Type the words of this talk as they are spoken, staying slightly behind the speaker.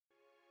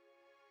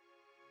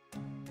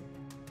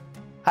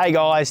Hey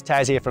guys,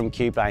 Taz here from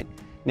QPaint.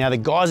 Now the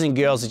guys and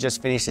girls have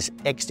just finished this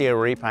exterior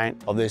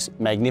repaint of this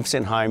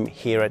magnificent home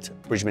here at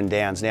Bridgeman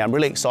Downs. Now I'm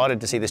really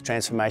excited to see this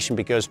transformation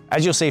because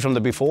as you'll see from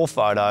the before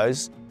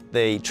photos,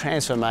 the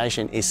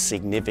transformation is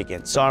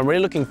significant. So I'm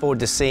really looking forward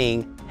to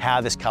seeing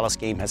how this colour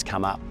scheme has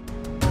come up.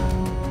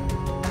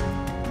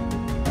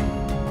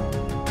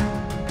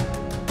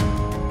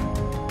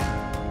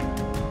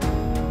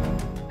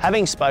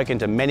 Having spoken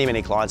to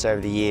many clients over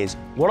the years,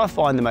 what I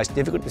find the most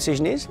difficult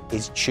decision is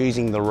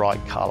choosing the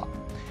right colour.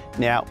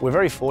 Now, we're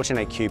very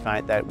fortunate at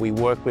QPaint that we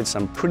work with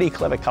some pretty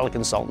clever colour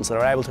consultants that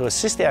are able to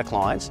assist our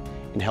clients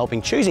in helping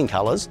choosing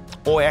colours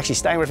or actually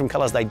staying away from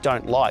colours they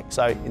don't like.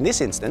 So in this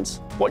instance,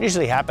 what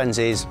usually happens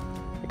is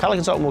the colour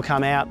consultant will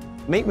come out,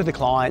 meet with the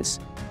clients,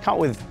 come up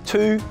with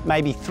 2,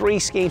 maybe 3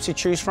 schemes to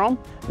choose from,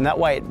 and that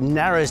way it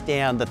narrows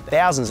down the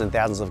thousands and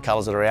thousands of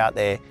colours that are out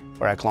there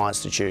for our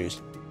clients to choose.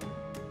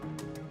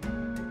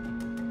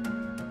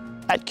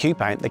 At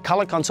QPaint, the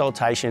colour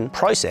consultation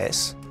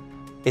process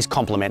is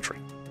complementary.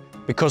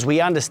 Because we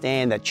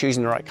understand that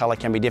choosing the right colour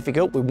can be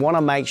difficult, we want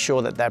to make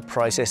sure that that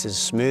process is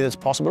as smooth as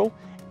possible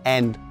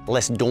and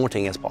less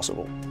daunting as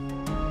possible.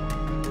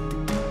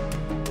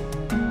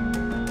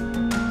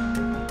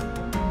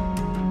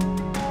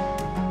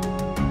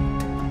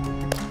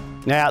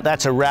 Now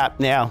that's a wrap.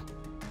 Now,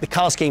 the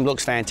colour scheme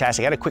looks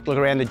fantastic. I had a quick look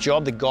around the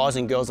job. The guys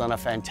and girls done a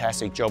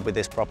fantastic job with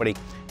this property.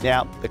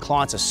 Now, the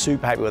clients are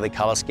super happy with the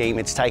colour scheme.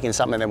 It's taken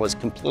something that was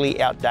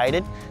completely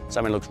outdated,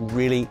 something that looks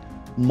really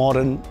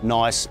modern,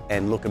 nice,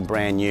 and looking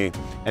brand new.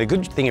 And the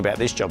good thing about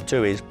this job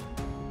too is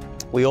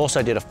we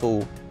also did a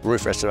full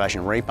roof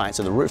restoration repaint,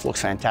 so the roof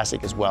looks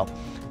fantastic as well.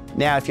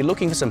 Now, if you're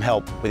looking for some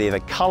help with either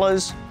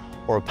colours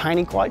or a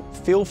painting quote,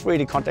 feel free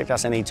to contact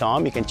us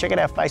anytime. You can check out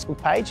our Facebook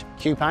page,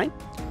 QPaint,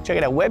 check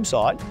out our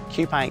website,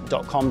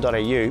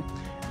 qpaint.com.au,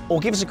 or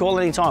give us a call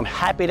anytime.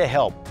 Happy to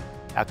help.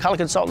 Our colour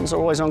consultants are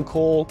always on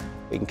call.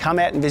 We can come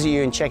out and visit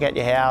you and check out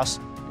your house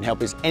and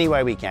help us any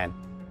way we can.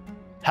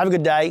 Have a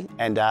good day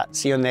and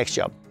see you on the next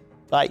job.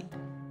 Bye.